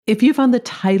If you found the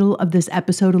title of this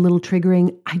episode a little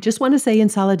triggering, I just want to say in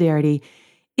solidarity,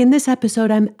 in this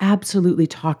episode, I'm absolutely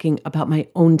talking about my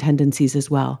own tendencies as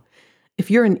well.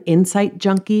 If you're an insight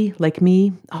junkie like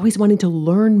me, always wanting to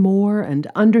learn more and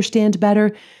understand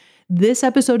better, this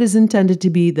episode is intended to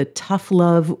be the tough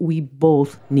love we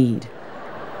both need.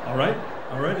 All right,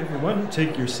 everyone,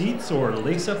 take your seats or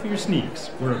lace up your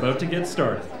sneaks. We're about to get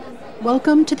started.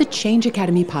 Welcome to the Change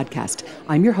Academy podcast.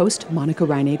 I'm your host, Monica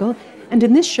Reinagel, and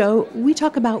in this show, we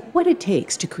talk about what it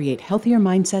takes to create healthier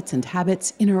mindsets and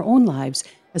habits in our own lives,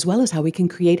 as well as how we can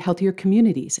create healthier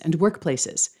communities and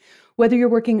workplaces. Whether you're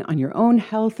working on your own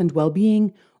health and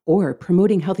well-being or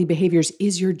promoting healthy behaviors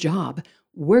is your job,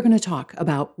 we're going to talk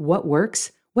about what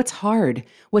works, what's hard,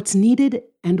 what's needed,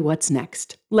 and what's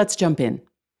next. Let's jump in.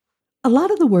 A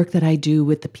lot of the work that I do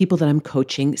with the people that I'm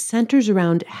coaching centers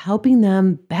around helping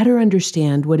them better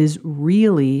understand what is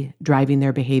really driving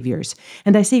their behaviors.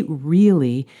 And I say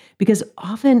really because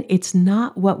often it's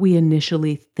not what we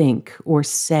initially think or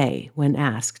say when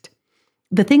asked.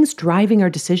 The things driving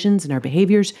our decisions and our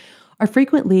behaviors are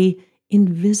frequently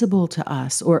invisible to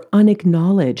us or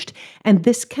unacknowledged, and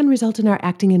this can result in our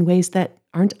acting in ways that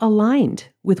aren't aligned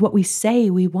with what we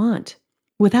say we want.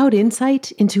 Without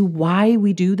insight into why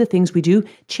we do the things we do,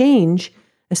 change,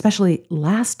 especially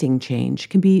lasting change,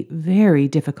 can be very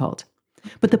difficult.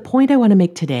 But the point I want to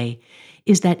make today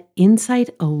is that insight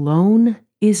alone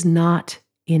is not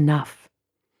enough.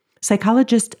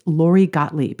 Psychologist Lori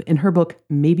Gottlieb, in her book,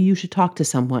 Maybe You Should Talk to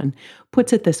Someone,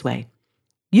 puts it this way.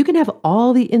 You can have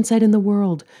all the insight in the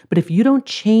world, but if you don't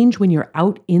change when you're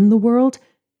out in the world,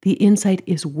 the insight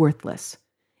is worthless.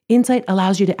 Insight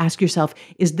allows you to ask yourself,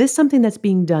 is this something that's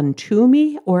being done to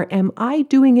me, or am I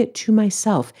doing it to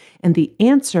myself? And the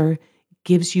answer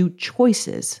gives you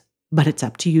choices, but it's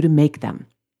up to you to make them.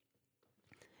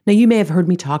 Now, you may have heard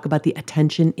me talk about the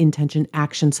attention, intention,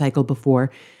 action cycle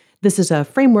before. This is a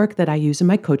framework that I use in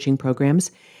my coaching programs.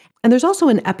 And there's also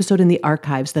an episode in the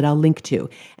archives that I'll link to.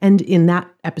 And in that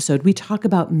episode, we talk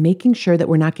about making sure that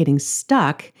we're not getting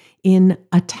stuck in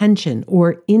attention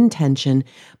or intention,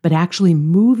 but actually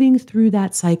moving through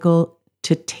that cycle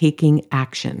to taking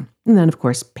action. And then, of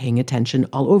course, paying attention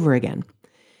all over again.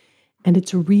 And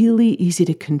it's really easy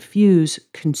to confuse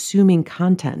consuming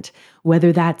content,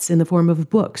 whether that's in the form of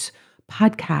books,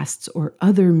 podcasts, or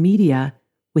other media,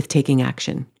 with taking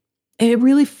action. It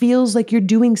really feels like you're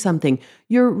doing something.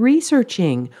 You're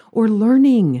researching or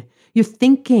learning. You're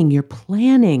thinking, you're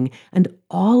planning, and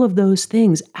all of those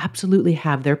things absolutely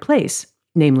have their place,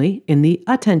 namely in the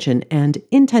attention and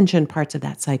intention parts of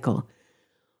that cycle.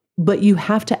 But you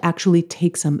have to actually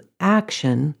take some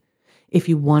action if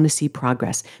you want to see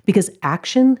progress, because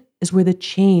action is where the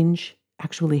change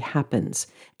actually happens.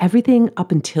 Everything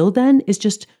up until then is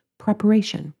just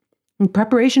preparation. And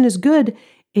preparation is good.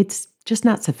 It's just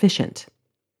not sufficient.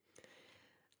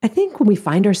 I think when we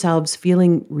find ourselves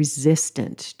feeling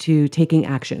resistant to taking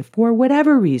action for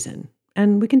whatever reason,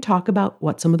 and we can talk about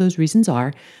what some of those reasons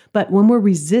are, but when we're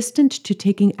resistant to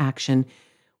taking action,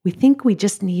 we think we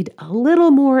just need a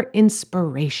little more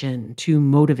inspiration to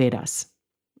motivate us.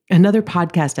 Another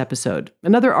podcast episode,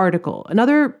 another article,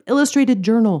 another illustrated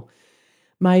journal.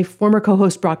 My former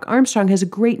co-host Brock Armstrong has a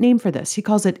great name for this. He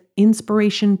calls it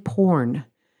inspiration porn.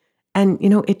 And,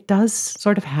 it does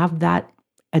sort of have that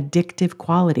addictive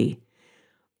quality.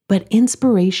 But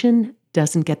inspiration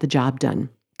doesn't get the job done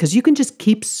because you can just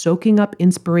keep soaking up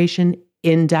inspiration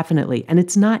indefinitely, and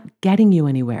it's not getting you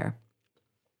anywhere.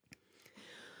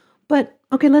 But,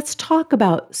 okay, let's talk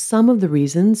about some of the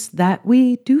reasons that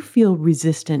we do feel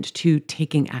resistant to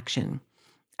taking action.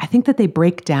 I think that they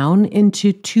break down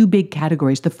into two big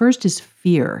categories. The first is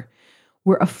fear.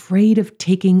 We're afraid of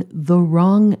taking the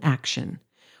wrong action.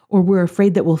 Or we're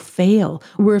afraid that we'll fail.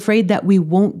 We're afraid that we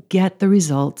won't get the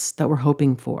results that we're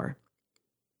hoping for.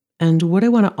 And what I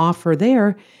want to offer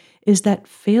there is that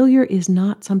failure is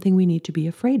not something we need to be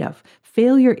afraid of.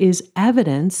 Failure is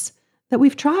evidence that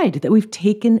we've tried, that we've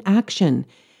taken action.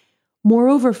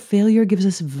 Moreover, failure gives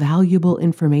us valuable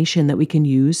information that we can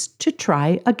use to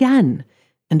try again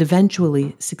and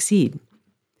eventually succeed.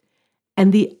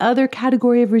 And the other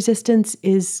category of resistance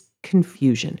is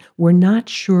confusion. We're not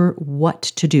sure what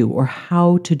to do or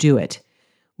how to do it,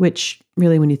 which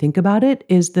really, when you think about it,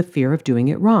 is the fear of doing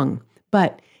it wrong.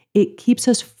 But it keeps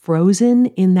us frozen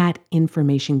in that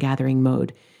information gathering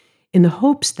mode in the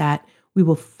hopes that we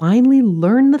will finally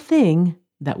learn the thing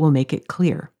that will make it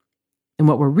clear. And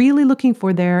what we're really looking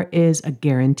for there is a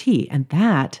guarantee, and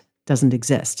that doesn't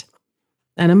exist.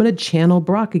 And I'm going to channel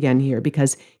Brock again here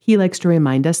because he likes to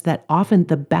remind us that often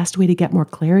the best way to get more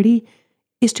clarity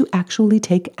is to actually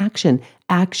take action.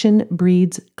 Action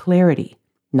breeds clarity.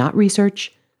 Not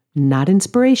research, not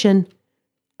inspiration,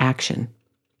 action.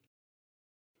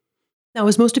 Now,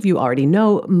 as most of you already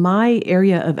know, my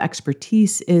area of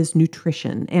expertise is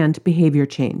nutrition and behavior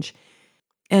change.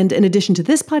 And in addition to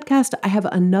this podcast, I have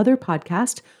another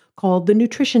podcast called The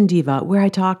Nutrition Diva, where I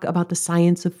talk about the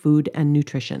science of food and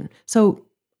nutrition. So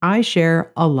I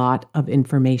share a lot of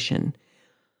information.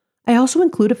 I also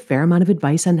include a fair amount of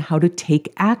advice on how to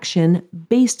take action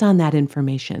based on that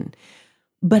information.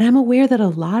 But I'm aware that a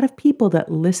lot of people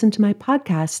that listen to my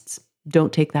podcasts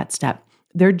don't take that step.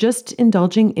 They're just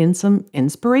indulging in some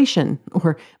inspiration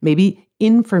or maybe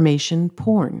information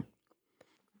porn.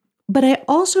 But I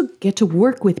also get to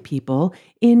work with people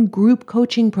in group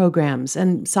coaching programs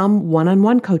and some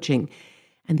one-on-one coaching.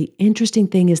 And the interesting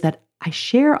thing is that I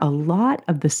share a lot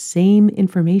of the same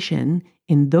information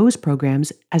in those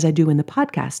programs as I do in the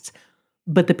podcasts.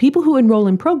 But the people who enroll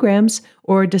in programs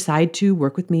or decide to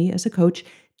work with me as a coach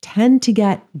tend to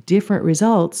get different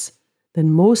results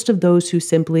than most of those who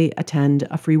simply attend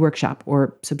a free workshop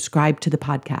or subscribe to the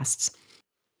podcasts.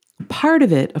 Part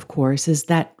of it, of course, is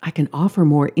that I can offer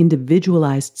more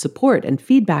individualized support and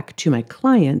feedback to my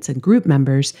clients and group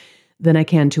members than I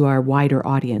can to our wider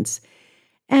audience.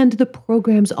 And the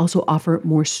programs also offer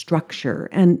more structure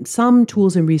and some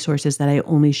tools and resources that I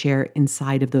only share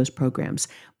inside of those programs.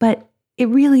 But it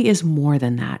really is more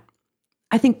than that.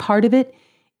 I think part of it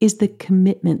is the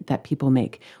commitment that people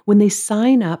make. When they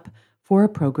sign up for a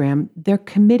program, they're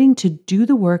committing to do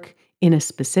the work in a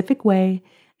specific way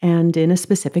and in a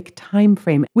specific time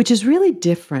frame, which is really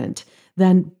different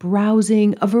than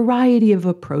browsing a variety of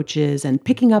approaches and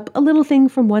picking up a little thing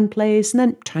from one place and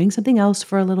then trying something else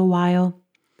for a little while.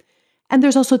 And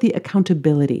there's also the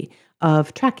accountability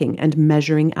of tracking and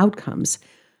measuring outcomes.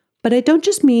 But I don't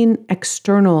just mean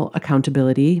external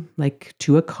accountability, like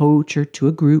to a coach or to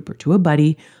a group or to a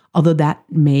buddy, although that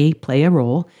may play a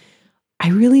role. I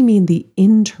really mean the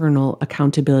internal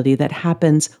accountability that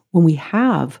happens when we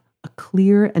have a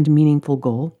clear and meaningful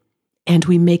goal and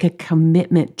we make a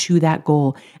commitment to that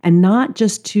goal and not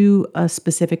just to a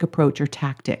specific approach or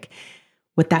tactic.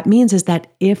 What that means is that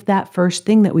if that first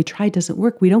thing that we try doesn't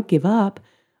work, we don't give up.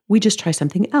 We just try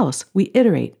something else. We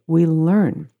iterate, we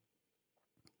learn.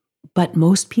 But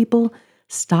most people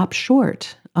stop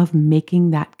short of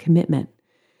making that commitment.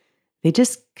 They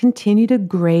just continue to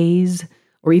graze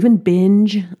or even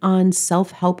binge on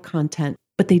self-help content,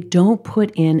 but they don't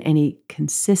put in any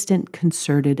consistent,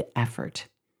 concerted effort.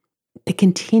 They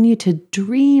continue to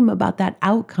dream about that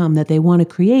outcome that they want to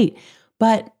create,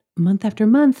 but month after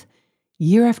month,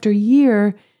 year after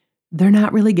year, they're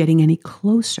not really getting any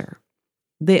closer.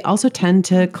 They also tend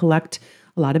to collect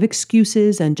a lot of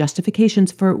excuses and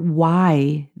justifications for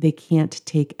why they can't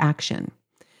take action.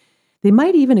 They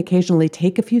might even occasionally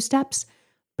take a few steps,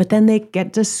 but then they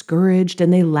get discouraged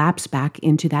and they lapse back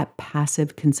into that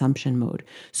passive consumption mode.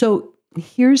 So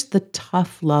here's the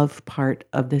tough love part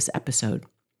of this episode.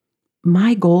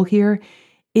 My goal here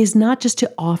is not just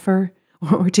to offer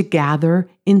or to gather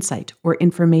insight or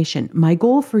information. My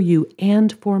goal for you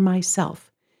and for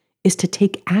myself is to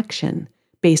take action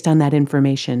based on that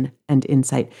information and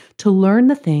insight, to learn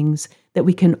the things that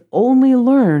we can only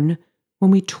learn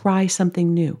when we try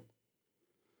something new.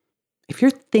 If you're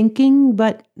thinking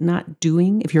but not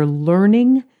doing, if you're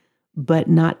learning but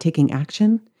not taking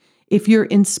action, if you're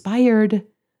inspired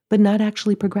but not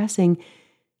actually progressing,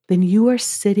 then you are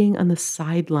sitting on the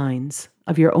sidelines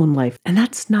of your own life. And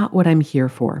that's not what I'm here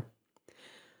for.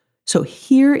 So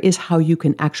here is how you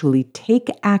can actually take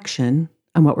action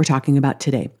on what we're talking about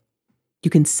today. You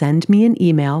can send me an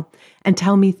email and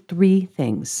tell me 3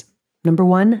 things. Number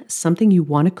 1, something you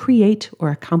want to create or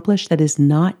accomplish that is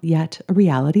not yet a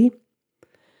reality.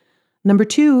 Number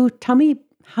 2, tell me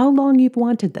how long you've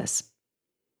wanted this.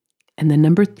 And then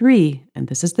number 3, and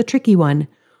this is the tricky one,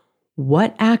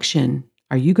 what action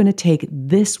are you going to take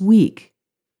this week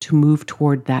to move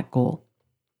toward that goal?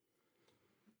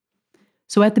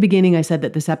 So at the beginning, I said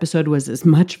that this episode was as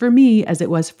much for me as it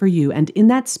was for you. And in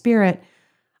that spirit,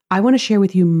 I want to share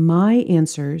with you my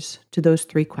answers to those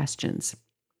 3 questions.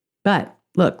 But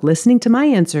look, listening to my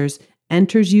answers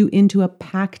enters you into a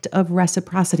pact of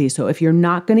reciprocity. So if you're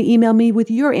not going to email me with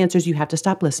your answers, you have to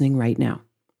stop listening right now.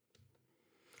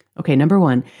 Okay, number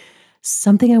 1,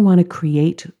 something I want to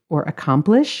create or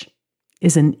accomplish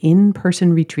is an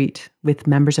in-person retreat with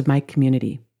members of my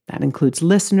community. That includes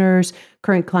listeners,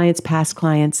 current clients, past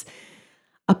clients,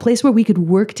 a place where we could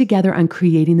work together on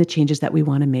creating the changes that we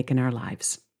want to make in our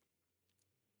lives.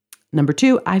 Number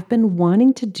 2, I've been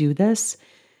wanting to do this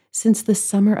since the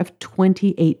summer of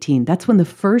 2018. That's when the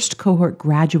first cohort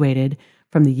graduated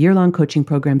from the year-long coaching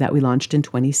program that we launched in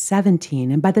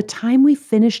 2017. And by the time we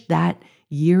finished that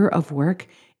year of work,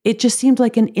 it just seemed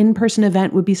like an in-person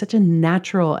event would be such a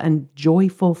natural and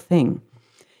joyful thing.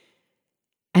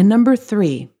 And number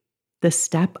 3, the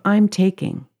step I'm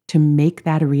taking to make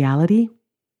that a reality,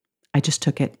 I just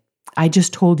took it. I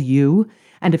just told you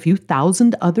and a few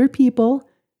thousand other people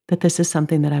that this is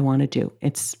something that I want to do.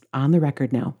 It's on the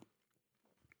record now.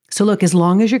 So look, as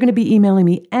long as you're going to be emailing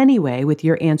me anyway with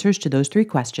your answers to those 3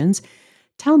 questions,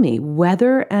 tell me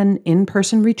whether an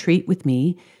in-person retreat with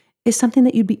me is something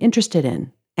that you'd be interested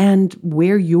in and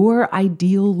where your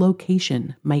ideal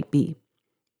location might be.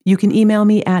 You can email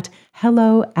me at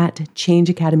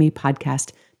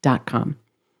hello@changeacademypodcast.com.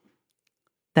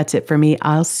 That's it for me.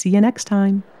 I'll see you next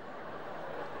time.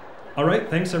 All right,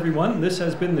 thanks everyone. This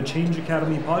has been the Change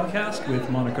Academy podcast with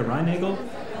Monica Reinagel.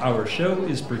 Our show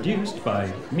is produced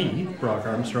by me, Brock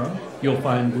Armstrong. You'll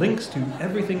find links to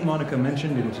everything Monica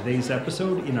mentioned in today's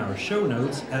episode in our show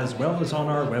notes, as well as on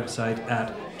our website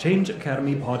at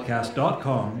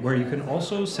changeacademypodcast.com, where you can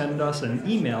also send us an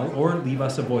email or leave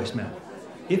us a voicemail.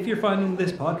 If you're finding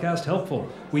this podcast helpful,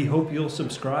 we hope you'll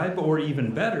subscribe, or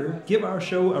even better, give our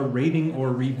show a rating or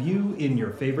review in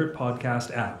your favorite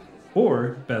podcast app.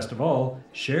 Or, best of all,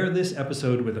 share this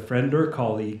episode with a friend or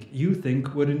colleague you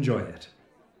think would enjoy it.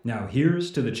 Now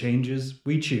here's to the changes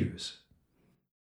we choose.